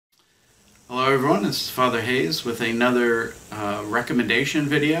Hello everyone, this is Father Hayes with another recommendation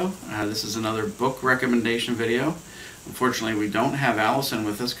video. This is another book recommendation video. Unfortunately, we don't have Allison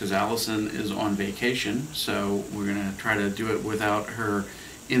with us because Allison is on vacation, so we're going to try to do it without her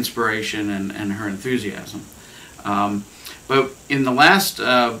inspiration and her enthusiasm. But in the last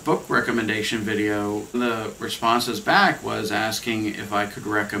book recommendation video, the responses back was asking if I could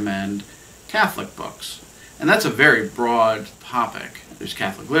recommend Catholic books. And that's a very broad topic. There's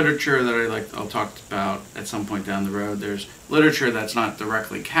Catholic literature that I'll talk about at some point down the road. There's literature that's not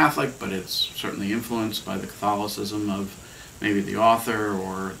directly Catholic, but it's certainly influenced by the Catholicism of maybe the author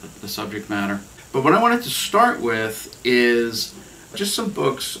or the subject matter. But what I wanted to start with is just some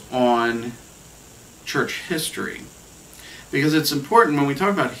books on church history. Because it's important when we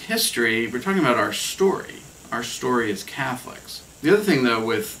talk about history, we're talking about our story. Our story as Catholics. The other thing, though,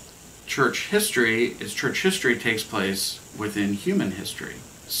 with church history is church history takes place within human history.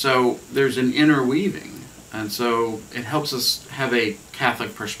 So there's an interweaving, and so it helps us have a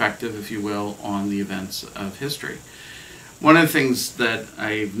Catholic perspective, if you will, on the events of history. One of the things that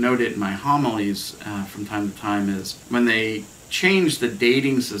I've noted in my homilies from time to time is when they change the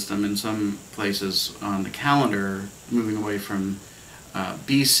dating system in some places on the calendar, moving away from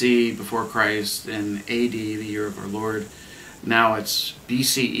BC, before Christ, and AD, the year of our Lord. Now it's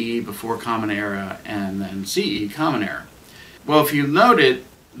BCE, before Common Era, and then CE, Common Era. Well, if you note it,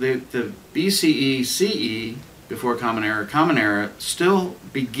 the BCE, CE, before Common Era, still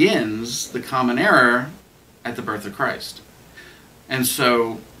begins the Common Era at the birth of Christ. And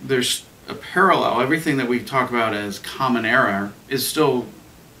so there's a parallel. Everything that we talk about as Common Era is still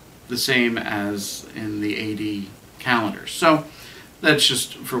the same as in the AD calendar. So that's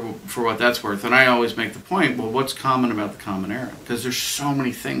just for what that's worth. And I always make the point, well, what's common about the Common Era? Because there's so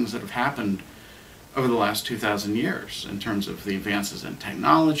many things that have happened over the last 2,000 years in terms of the advances in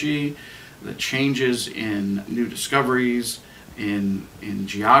technology, the changes in new discoveries, in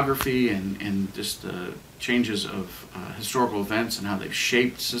geography, and just the changes of historical events and how they've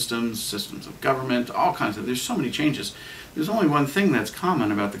shaped systems of government, all kinds of, there's so many changes. There's only one thing that's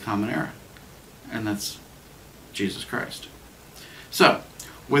common about the Common Era, and that's Jesus Christ. So,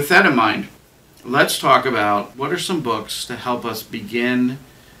 with that in mind, let's talk about what are some books to help us begin,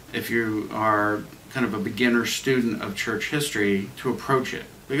 if you are kind of a beginner student of church history, to approach it.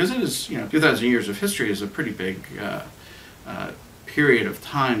 Because it is, 2,000 years of history is a pretty big period of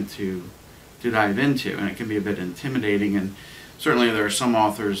time to dive into, and it can be a bit intimidating. And certainly there are some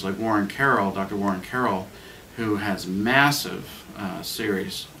authors like Dr. Warren Carroll, who has massive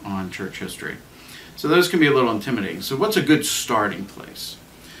series on church history. So those can be a little intimidating. So what's a good starting place?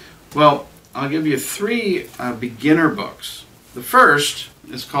 Well, I'll give you three beginner books. The first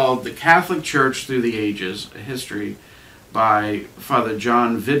is called The Catholic Church Through the Ages, a History by Father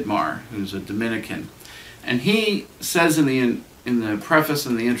John Vidmar, who's a Dominican. And he says in the preface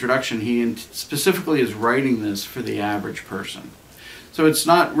and the introduction, he specifically is writing this for the average person. So it's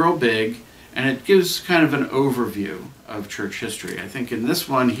not real big, and it gives kind of an overview of church history. I think in this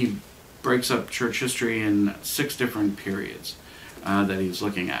one he breaks up church history in 6 different periods that he's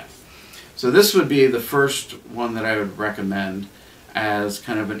looking at. So this would be the first one that I would recommend as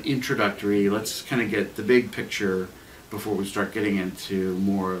kind of an introductory. Let's kind of get the big picture before we start getting into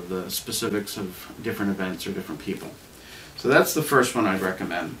more of the specifics of different events or different people. So that's the first one I'd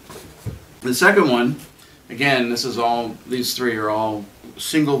recommend. The second one, again, these three are all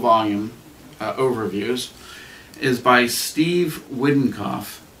single volume overviews, is by Steve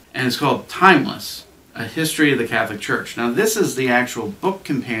Widenkopf, and it's called Timeless, A History of the Catholic Church. Now this is the actual book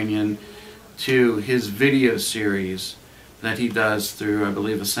companion to his video series that he does through, I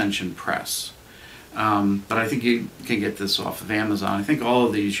believe, Ascension Press. But I think you can get this off of Amazon. I think all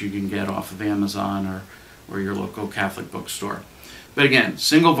of these you can get off of Amazon or your local Catholic bookstore. But again,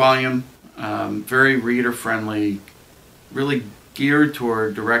 single volume, very reader-friendly, really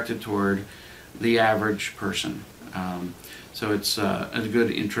directed toward the average person. So it's a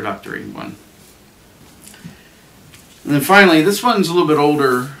good introductory one. And then finally, this one's a little bit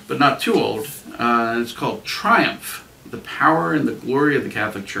older, but not too old. It's called Triumph, The Power and the Glory of the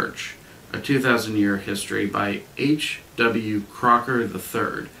Catholic Church, a 2,000-year history by H.W. Crocker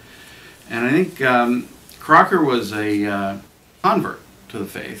III. And I think Crocker was a convert to the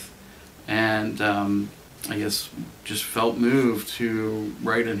faith, and I guess just felt moved to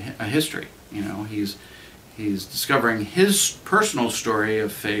write a history. He's discovering his personal story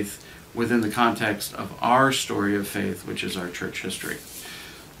of faith within the context of our story of faith, which is our church history.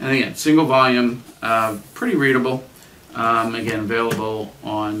 And again, single volume, pretty readable, again, available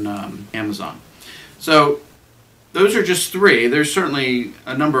on Amazon. So those are just three. There's certainly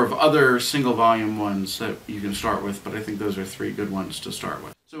a number of other single volume ones that you can start with, but I think those are three good ones to start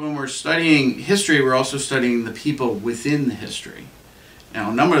with. So when we're studying history, we're also studying the people within the history.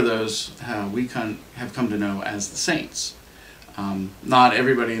 Now, a number of those we have come to know as the saints. Not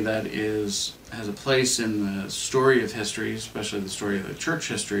everybody that has a place in the story of history, especially the story of the church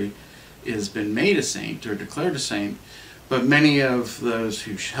history, has been made a saint or declared a saint, but many of those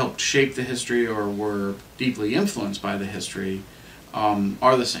who helped shape the history or were deeply influenced by the history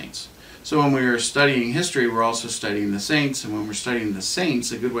are the saints. So when we are studying history, we're also studying the saints, and when we're studying the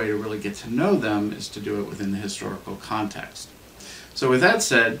saints, a good way to really get to know them is to do it within the historical context. So with that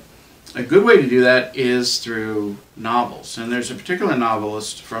said, a good way to do that is through novels. And there's a particular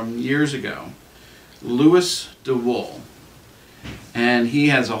novelist from years ago, Louis de Wohl, and he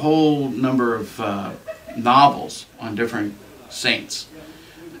has a whole number of novels on different saints.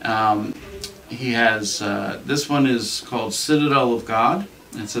 He has, this one is called Citadel of God.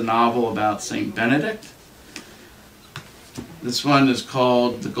 It's a novel about Saint Benedict. This one is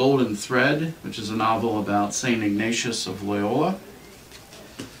called The Golden Thread, which is a novel about Saint Ignatius of Loyola.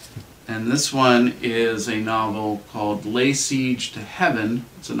 And this one is a novel called Lay Siege to Heaven.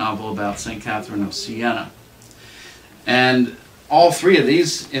 It's a novel about Saint Catherine of Siena. And all three of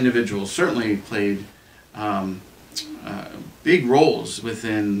these individuals certainly played big roles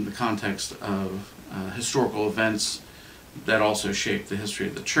within the context of historical events that also shaped the history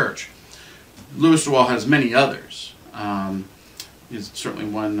of the church. Louis de Wohl has many others. There's certainly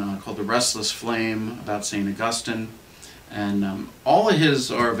one called The Restless Flame about St. Augustine. And all of his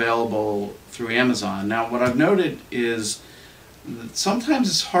are available through Amazon. Now, what I've noted is that sometimes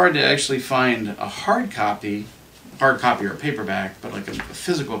it's hard to actually find a hard copy or paperback, but like a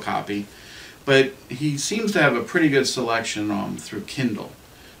physical copy. But he seems to have a pretty good selection through Kindle.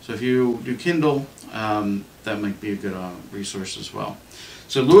 So if you do Kindle, that might be a good resource as well.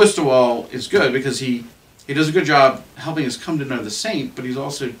 So Louis de Wohl is good because he does a good job helping us come to know the saint, but he's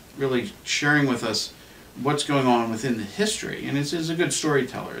also really sharing with us what's going on within the history, and is a good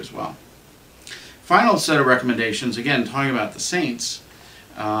storyteller as well. Final set of recommendations, again, talking about the saints,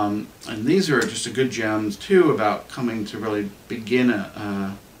 and these are just a good gems too about coming to really begin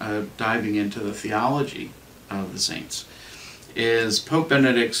diving into the theology of the saints, is Pope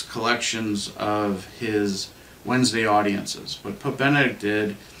Benedict's collections of his Wednesday audiences. What Pope Benedict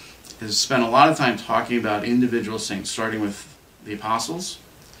did is spend a lot of time talking about individual saints, starting with the apostles,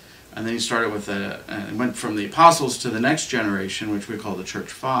 and then he started with went from the apostles to the next generation, which we call the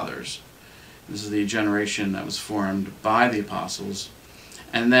church fathers. This is the generation that was formed by the apostles,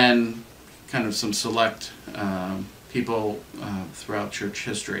 and then kind of some select people throughout church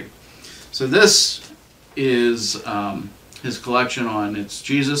history. So this is his collection on it's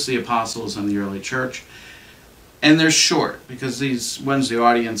Jesus, the apostles, and the early church. And they're short because these Wednesday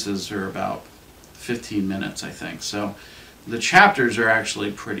audiences are about 15 minutes, I think. So the chapters are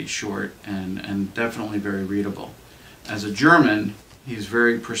actually pretty short and definitely very readable. As a German, he's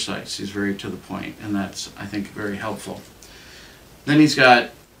very precise, he's very to the point, and that's, I think, very helpful. Then he's got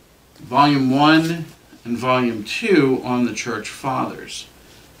Volume 1 and Volume 2 on the Church Fathers.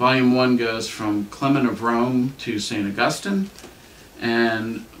 Volume 1 goes from Clement of Rome to St. Augustine,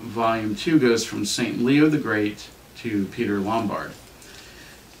 and Volume 2 goes from St. Leo the Great to Peter Lombard.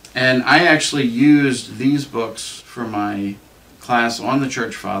 And I actually used these books for my class on the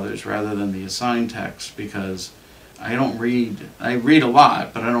Church Fathers rather than the assigned text because I read a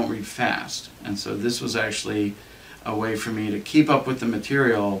lot, but I don't read fast. And so this was actually a way for me to keep up with the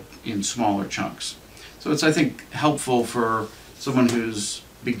material in smaller chunks. So it's, I think, helpful for someone who's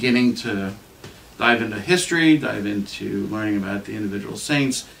beginning to dive into history, dive into learning about the individual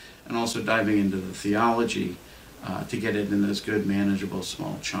saints, and also diving into the theology to get it in those good, manageable,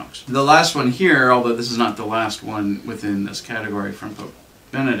 small chunks. The last one here, although this is not the last one within this category from Pope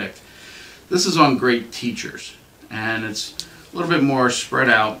Benedict, this is on great teachers. And it's a little bit more spread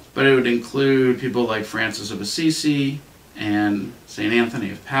out, but it would include people like Francis of Assisi and St.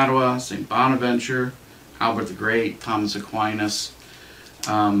 Anthony of Padua, St. Bonaventure, Albert the Great, Thomas Aquinas,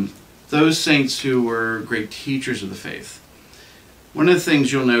 those saints who were great teachers of the faith. One of the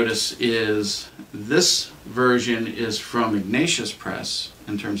things you'll notice is this version is from Ignatius Press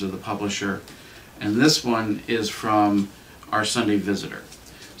in terms of the publisher, and this one is from Our Sunday Visitor.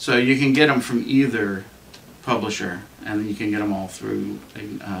 So you can get them from either publisher, and you can get them all through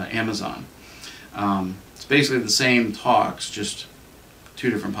Amazon. It's basically the same talks, just two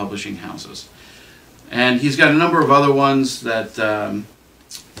different publishing houses. And he's got a number of other ones that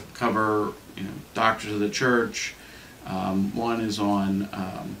cover, Doctors of the Church. One is on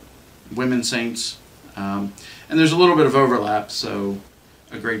women saints, And there's a little bit of overlap, so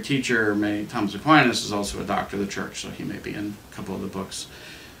a great teacher, Thomas Aquinas, is also a doctor of the church, so he may be in a couple of the books.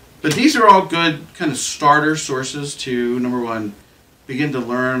 But these are all good kind of starter sources to, number one, begin to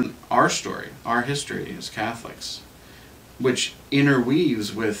learn our story, our history as Catholics, which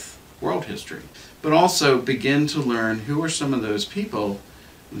interweaves with world history. But also begin to learn who are some of those people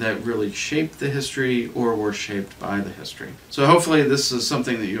that really shaped the history or were shaped by the history. So hopefully this is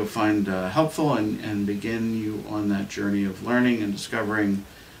something that you'll find helpful and begin you on that journey of learning and discovering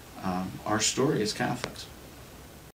our story as Catholics.